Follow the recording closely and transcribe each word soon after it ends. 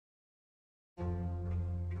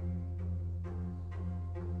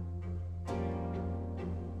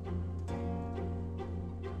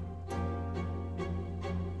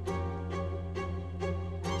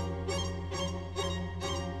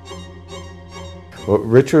Well,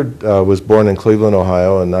 Richard was born in Cleveland,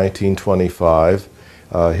 Ohio in 1925.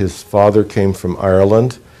 His father came from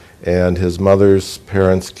Ireland, and his mother's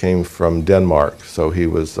parents came from Denmark, so he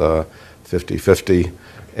was 50-50.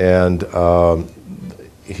 And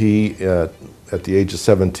at the age of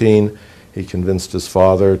 17, he convinced his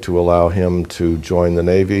father to allow him to join the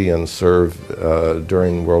Navy and serve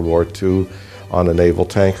during World War II on a naval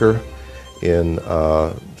tanker in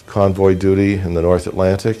convoy duty in the North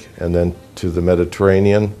Atlantic, and then to the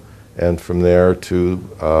Mediterranean, and from there to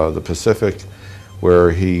the Pacific,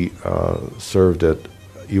 where he served at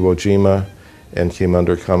Iwo Jima and came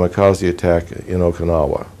under kamikaze attack in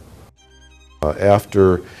Okinawa.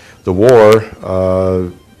 After the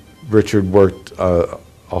war, Richard worked a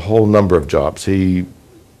whole number of jobs. He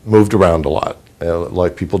moved around a lot,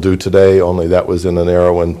 like people do today, only that was in an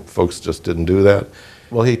era when folks just didn't do that.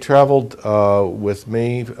 Well, he traveled with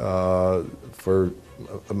me for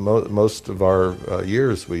most of our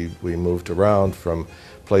years. We moved around from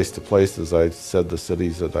place to place, as I said, the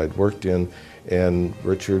cities that I'd worked in, and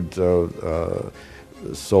Richard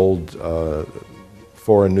sold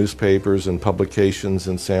foreign newspapers and publications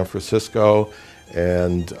in San Francisco,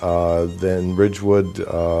 and then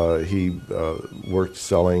Ridgewood, he worked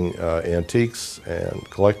selling antiques and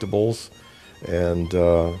collectibles, and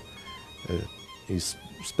he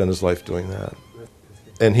spent his life doing that.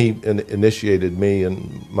 And he initiated me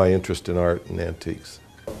in my interest in art and antiques.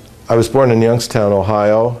 I was born in Youngstown,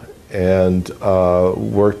 Ohio, and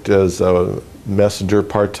worked as a messenger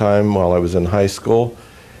part-time while I was in high school.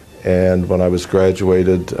 And when I was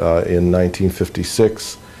graduated in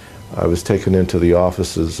 1956, I was taken into the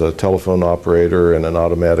office as a telephone operator and an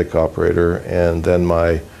automatic operator. And then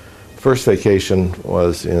my first vacation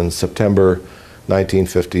was in September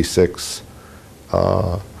 1956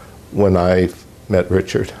 when I met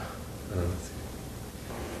Richard.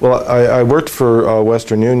 Well, I worked for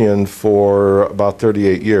Western Union for about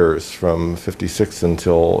 38 years, from 56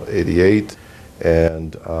 until 88,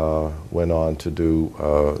 and went on to do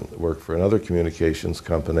work for another communications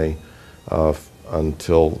company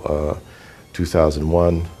until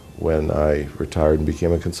 2001, when I retired and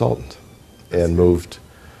became a consultant and moved,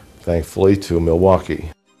 thankfully, to Milwaukee.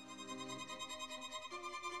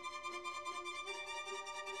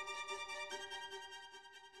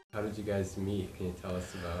 How did you guys meet? Can you tell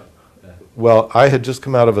us about that? Well, I had just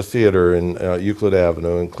come out of a theater in Euclid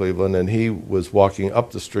Avenue in Cleveland, and he was walking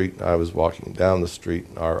up the street, and I was walking down the street.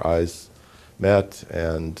 Our eyes met,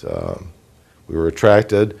 and we were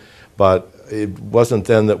attracted, but it wasn't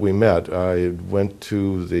then that we met. I went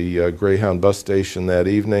to the Greyhound bus station that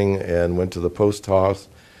evening and went to the post office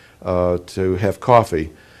to have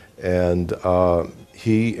coffee, and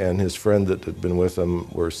he and his friend that had been with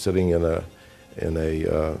him were sitting in a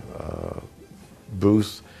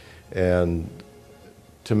booth, and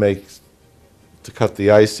to cut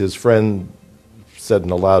the ice, his friend said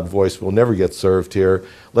in a loud voice, "We'll never get served here.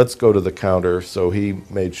 Let's go to the counter." So he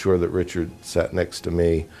made sure that Richard sat next to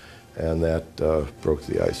me, and that broke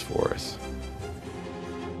the ice for us.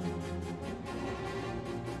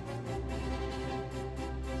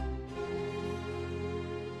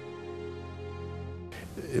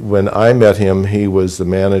 When I met him, he was the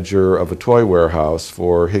manager of a toy warehouse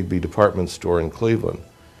for Higbee Department Store in Cleveland.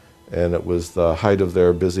 And it was the height of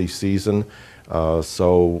their busy season,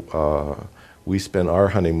 so we spent our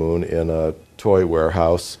honeymoon in a toy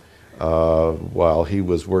warehouse while he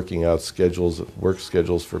was working out work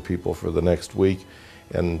schedules for people for the next week,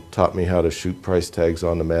 and taught me how to shoot price tags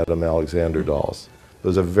on the Madame Alexander dolls. It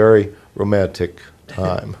was a very romantic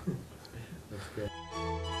time.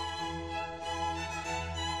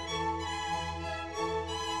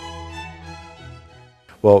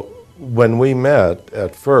 Well, when we met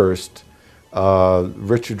at first,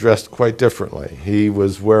 Richard dressed quite differently. He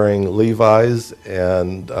was wearing Levi's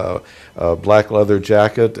and a black leather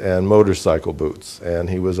jacket and motorcycle boots, and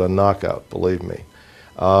he was a knockout, believe me.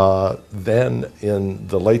 Then in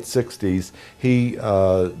the late 60s, he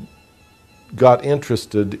got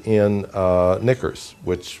interested in knickers,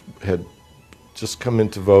 which had just come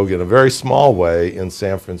into vogue in a very small way in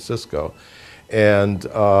San Francisco. And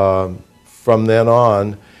from then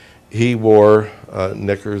on, he wore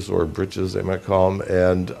knickers, or breeches they might call them,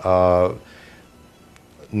 and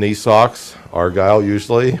knee socks, Argyle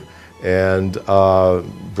usually, and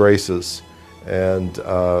braces. And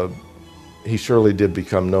he surely did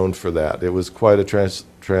become known for that. It was quite a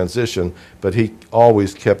transition, but he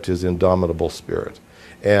always kept his indomitable spirit.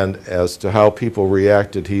 And as to how people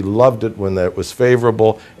reacted, he loved it when it was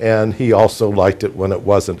favorable, and he also liked it when it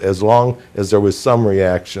wasn't. As long as there was some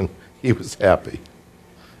reaction, he was happy.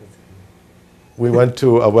 We went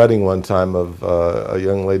to a wedding one time of a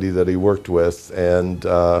young lady that he worked with, and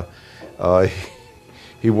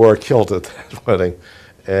he wore a kilt at that wedding.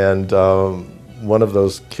 And one of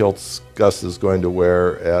those kilts Gus is going to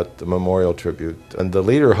wear at the memorial tribute. And the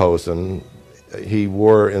lederhosen he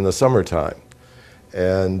wore in the summertime.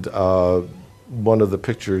 And one of the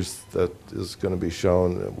pictures that is going to be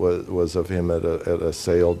shown was of him at a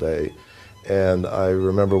sale day. And I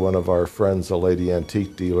remember one of our friends, a lady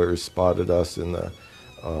antique dealer, spotted us in the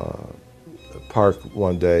park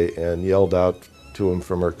one day and yelled out to him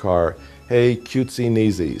from her car, "Hey, cutesy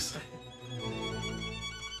kneesies."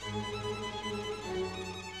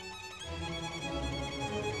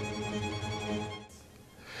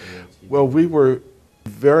 Well, we were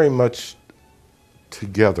very much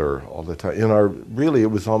together all the time. Really, it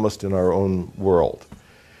was almost in our own world.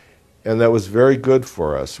 And that was very good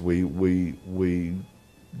for us. We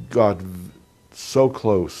got so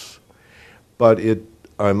close, but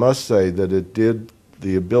I must say that it did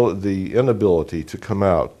the inability to come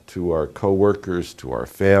out to our coworkers, to our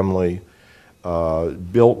family,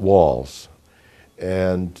 built walls.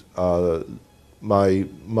 And my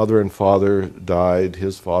mother and father died.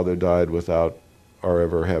 His father died without our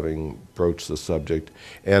ever having broached the subject.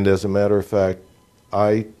 And as a matter of fact,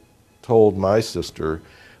 I told my sister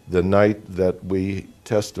the night that we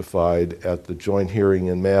testified at the joint hearing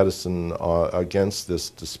in Madison against this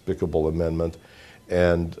despicable amendment,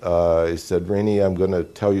 and I said, "Renee, I'm going to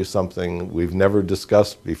tell you something we've never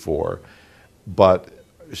discussed before." But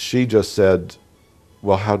she just said,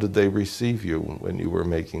 "Well, how did they receive you when you were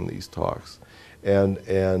making these talks?" And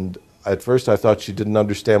at first I thought she didn't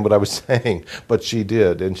understand what I was saying, but she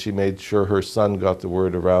did, and she made sure her son got the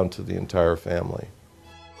word around to the entire family.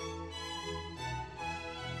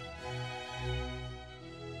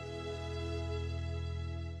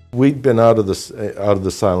 We'd been out of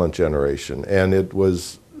the silent generation, and it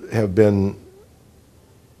have been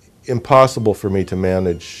impossible for me to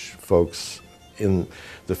manage folks in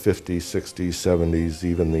the 50s, 60s, 70s,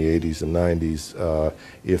 even the 80s and 90s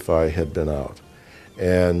if I had been out.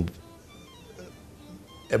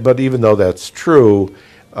 But even though that's true,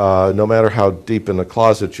 no matter how deep in the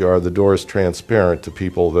closet you are, the door is transparent to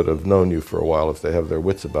people that have known you for a while if they have their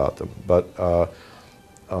wits about them. But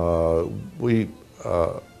we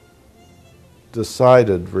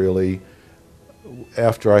decided really,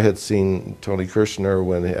 after I had seen Tony Kirshner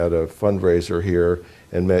when he had a fundraiser here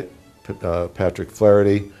and met Patrick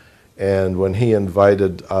Flaherty, and when he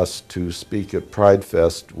invited us to speak at Pride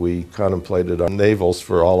Fest, we contemplated our navels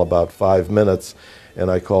for all about 5 minutes, and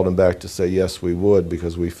I called him back to say yes, we would,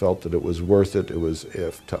 because we felt that it was worth it. It was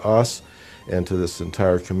to us and to this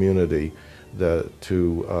entire community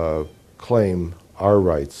to claim our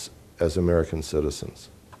rights as American citizens.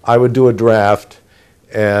 I would do a draft,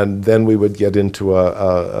 and then we would get into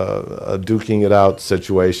a duking it out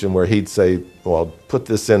situation where he'd say, "Well, put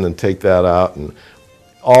this in and take that out," and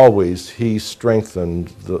always he strengthened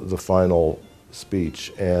the final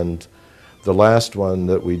speech. And the last one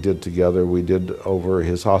that we did together, we did over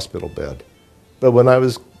his hospital bed. But when I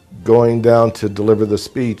was going down to deliver the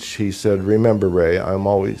speech, he said, "Remember, Ray,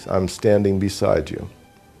 I'm standing beside you."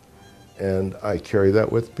 And I carry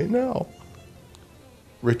that with me now.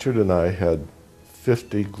 Richard and I had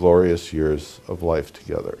 50 glorious years of life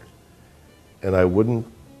together, and I wouldn't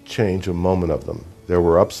change a moment of them. There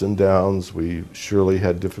were ups and downs. We surely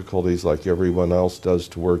had difficulties like everyone else does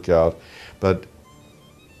to work out, but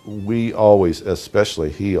we always,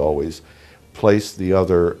 especially he always, placed the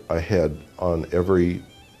other ahead on every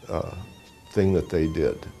thing that they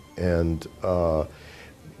did. And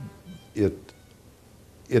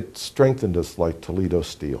it strengthened us like Toledo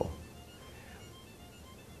steel.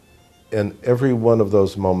 And every one of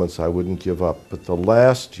those moments I wouldn't give up, but the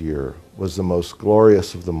last year was the most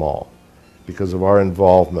glorious of them all because of our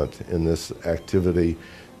involvement in this activity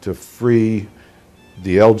to free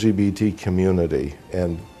the LGBT community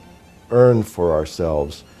and earn for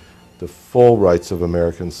ourselves the full rights of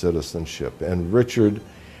American citizenship. And Richard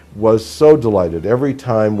was so delighted. Every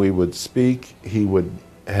time we would speak, he would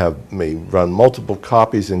have me run multiple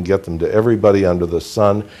copies and get them to everybody under the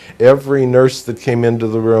sun. Every nurse that came into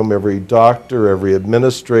the room, every doctor, every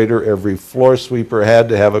administrator, every floor sweeper had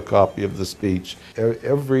to have a copy of the speech.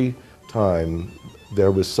 Every time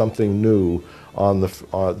there was something new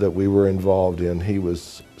that we were involved in, he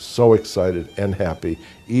was so excited and happy,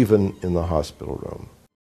 even in the hospital room.